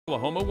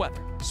Oklahoma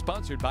weather,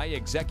 sponsored by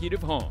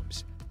Executive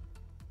Homes.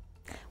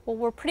 Well,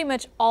 we're pretty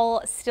much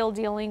all still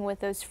dealing with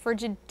those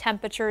frigid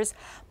temperatures,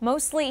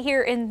 mostly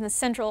here in the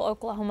central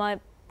Oklahoma.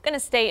 Going to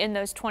stay in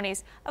those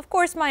 20s. Of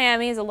course,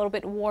 Miami is a little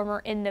bit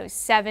warmer in those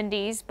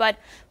 70s, but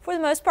for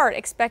the most part,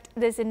 expect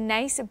this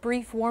nice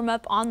brief warm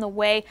up on the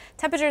way.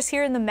 Temperatures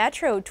here in the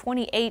metro,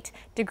 28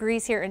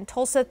 degrees here in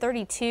Tulsa,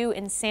 32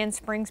 in Sand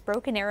Springs,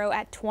 Broken Arrow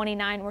at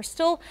 29. We're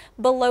still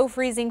below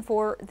freezing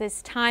for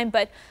this time,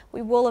 but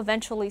we will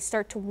eventually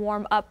start to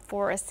warm up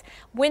for us.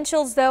 Wind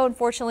chills, though,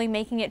 unfortunately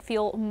making it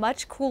feel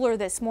much cooler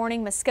this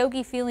morning.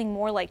 Muskogee feeling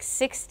more like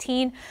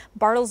 16,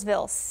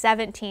 Bartlesville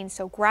 17.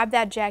 So grab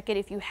that jacket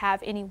if you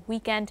have any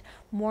weekend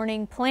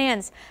morning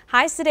plans.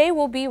 Highs today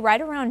will be right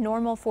around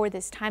normal for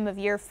this time of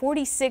year.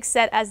 46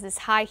 set as this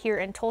high here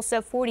in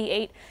Tulsa,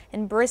 48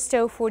 in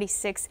Bristow,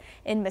 46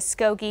 in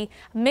Muskogee.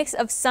 A mix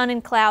of sun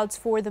and clouds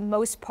for the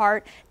most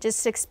part.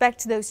 Just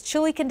expect those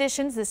chilly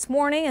conditions this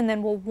morning, and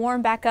then we'll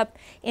warm back up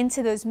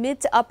into those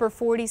mid to upper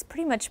 40s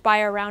pretty much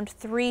by around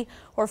 3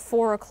 or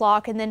 4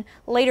 o'clock. And then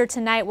later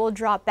tonight we'll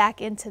drop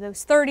back into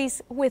those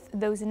 30s with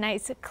those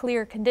nice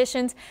clear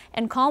conditions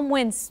and calm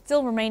winds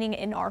still remaining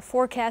in our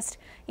forecast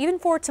even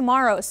for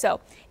tomorrow.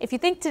 So if you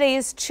think today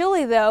is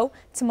chilly, though,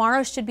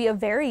 tomorrow should be a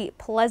very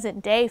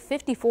pleasant day.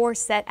 54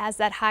 set as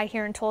that high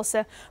here in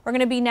Tulsa. We're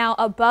going to be now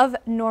above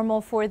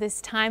normal for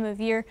this time of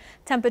year.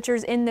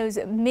 Temperatures in those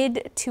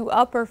mid to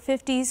upper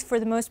 50s for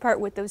the most part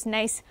with those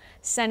nice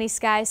sunny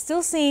skies.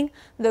 Still seeing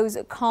those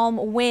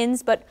calm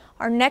winds, but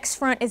our next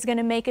front is going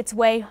to make its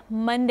way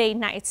Monday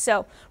night.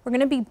 So we're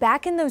going to be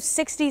back in those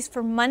 60s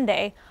for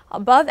Monday,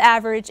 above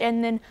average,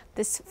 and then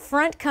this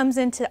front comes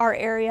into our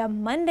area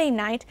Monday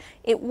night.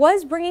 It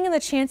was bringing in the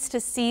chance to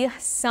see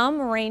some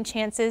rain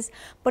chances,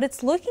 but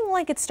it's looking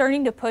like it's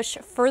starting to push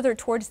further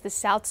towards the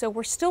south, so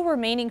we're still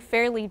remaining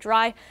fairly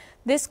dry.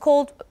 This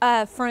cold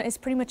front is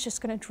pretty much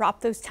just going to drop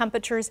those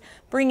temperatures,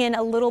 bring in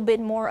a little bit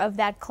more of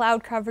that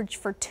cloud coverage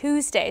for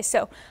Tuesday.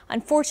 So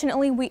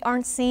unfortunately, we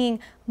aren't seeing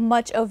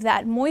much of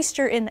that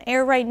moisture in the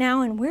air right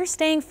now, and we're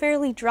staying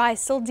fairly dry,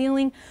 still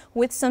dealing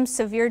with some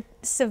severe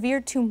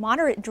to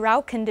moderate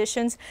drought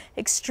conditions,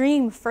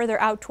 extreme further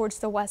out towards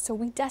the west. So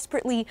we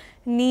desperately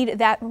need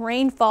that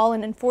rainfall,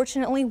 and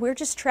unfortunately, we're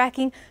just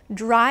tracking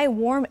dry,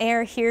 warm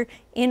air here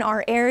in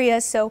our area.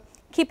 So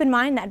keep in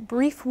mind that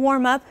brief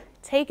warm up.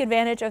 Take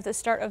advantage of the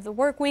start of the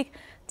work week.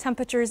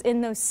 Temperatures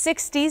in those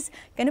 60s,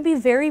 going to be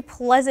very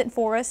pleasant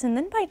for us. And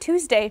then by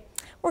Tuesday,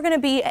 we're going to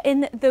be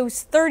in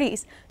those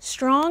 30s.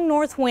 Strong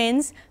north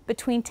winds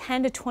between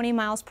 10 to 20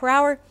 miles per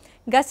hour,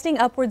 gusting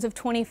upwards of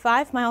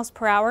 25 miles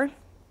per hour.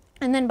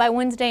 And then by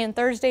Wednesday and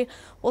Thursday,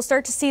 we'll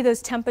start to see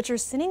those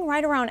temperatures sitting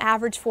right around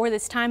average for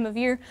this time of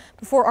year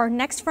before our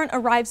next front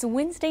arrives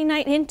Wednesday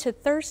night into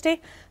Thursday.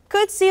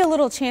 Could see a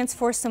little chance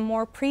for some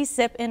more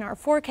precip in our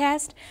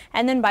forecast.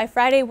 And then by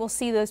Friday, we'll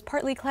see those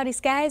partly cloudy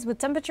skies with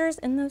temperatures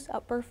in those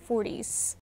upper 40s.